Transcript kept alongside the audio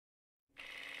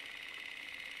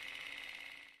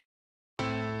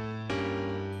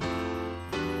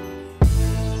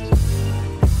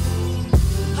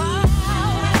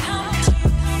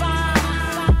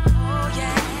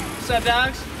up,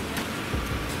 dogs?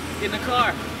 Get in the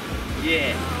car.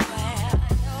 Yeah.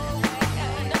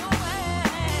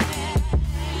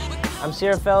 I'm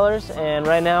Sierra Fellers, and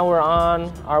right now we're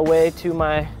on our way to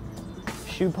my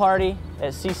shoe party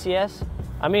at CCS.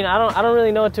 I mean, I don't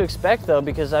really know what to expect though,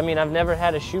 because I mean, I've never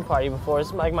had a shoe party before.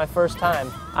 It's like my first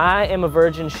time. I am a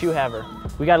virgin shoe haver.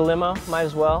 We got a limo, might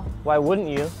as well. Why wouldn't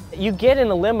you? You get in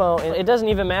the limo and it doesn't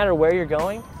even matter where you're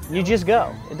going. You just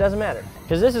go. It doesn't matter.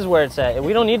 Because this is where it's at.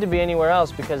 We don't need to be anywhere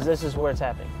else because this is where it's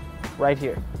happening. Right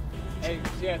here. Hey,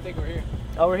 yeah, I think we're here.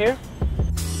 Oh, we're here?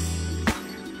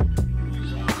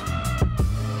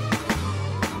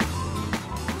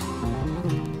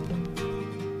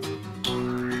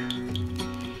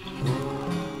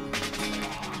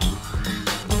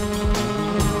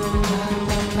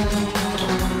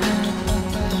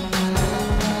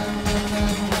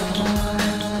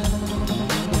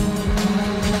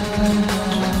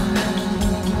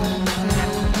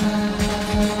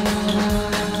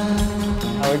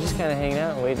 We're just kind of hanging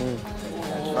out and waiting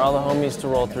for all the homies to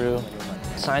roll through,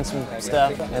 sign some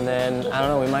stuff, and then, I don't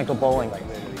know, we might go bowling.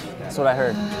 That's what I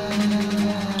heard.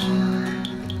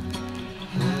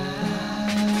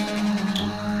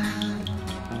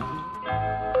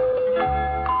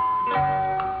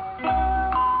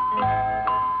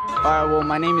 All right, well,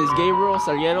 my name is Gabriel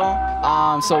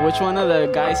Sarguero. So which one of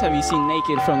the guys have you seen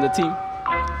naked from the team?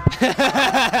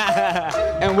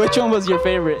 And which one was your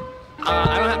favorite?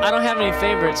 I don't have any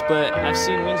favorites, but I've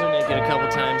seen Windsor naked a couple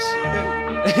times.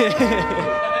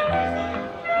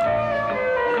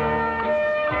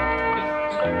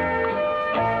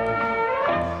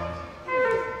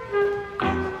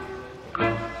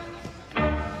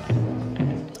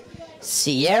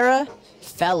 Sierra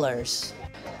Fellers.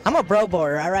 I'm a bro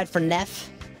boarder. I ride for Neff.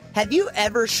 Have you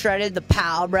ever shredded the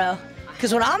POW, bro?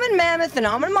 Because when I'm in Mammoth and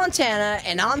I'm in Montana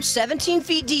and I'm 17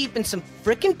 feet deep in some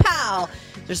freaking POW,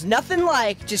 there's nothing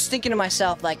like just thinking to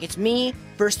myself, like, it's me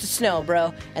versus the snow,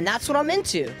 bro. And that's what I'm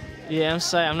into. Yeah,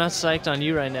 I'm not psyched on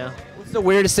you right now. What's the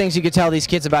weirdest things you could tell these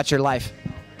kids about your life?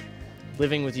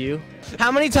 Living with you?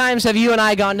 How many times have you and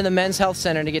I gone to the Men's Health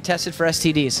Center to get tested for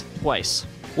STDs? Twice.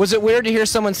 Was it weird to hear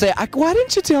someone say, why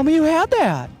didn't you tell me you had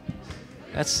that?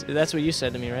 That's what you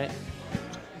said to me, right?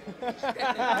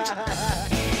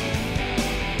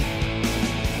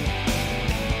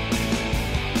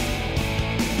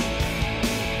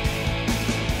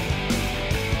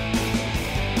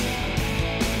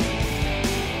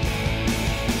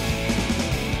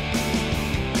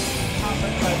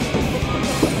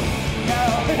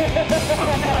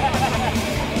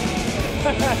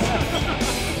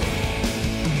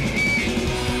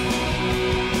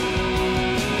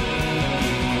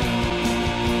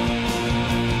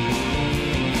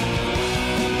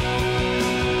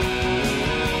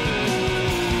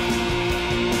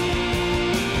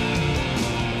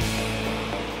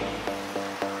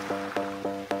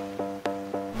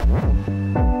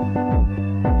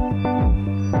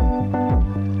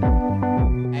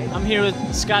 I'm here with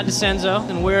Scott DeCenzo,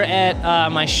 and we're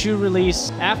at my shoe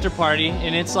release after party,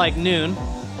 and it's like noon.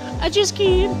 I just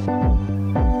keyed.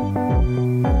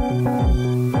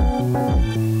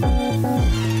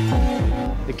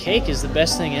 The cake is the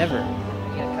best thing ever.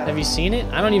 Have you seen it?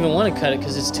 I don't even want to cut it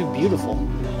because it's too beautiful.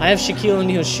 I have Shaquille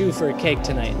O'Neal's shoe for a cake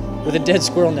tonight with a dead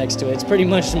squirrel next to it. It's pretty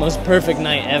much the most perfect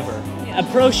night ever. A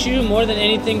pro shoe, more than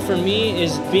anything for me,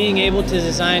 is being able to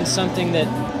design something that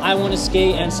I want to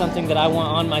skate and something that I want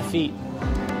on my feet.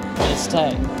 And it's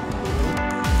tight.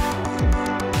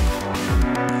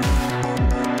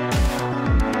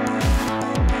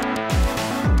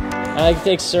 I like to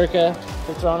thank Circa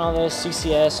for throwing all this,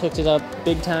 CCS, hooked it up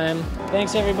big time.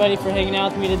 Thanks everybody for hanging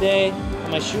out with me today at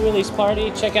my shoe release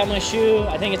party. Check out my shoe.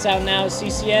 I think it's out now at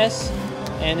CCS,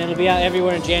 and it'll be out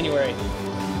everywhere in January.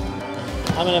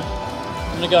 I'm gonna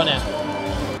go now.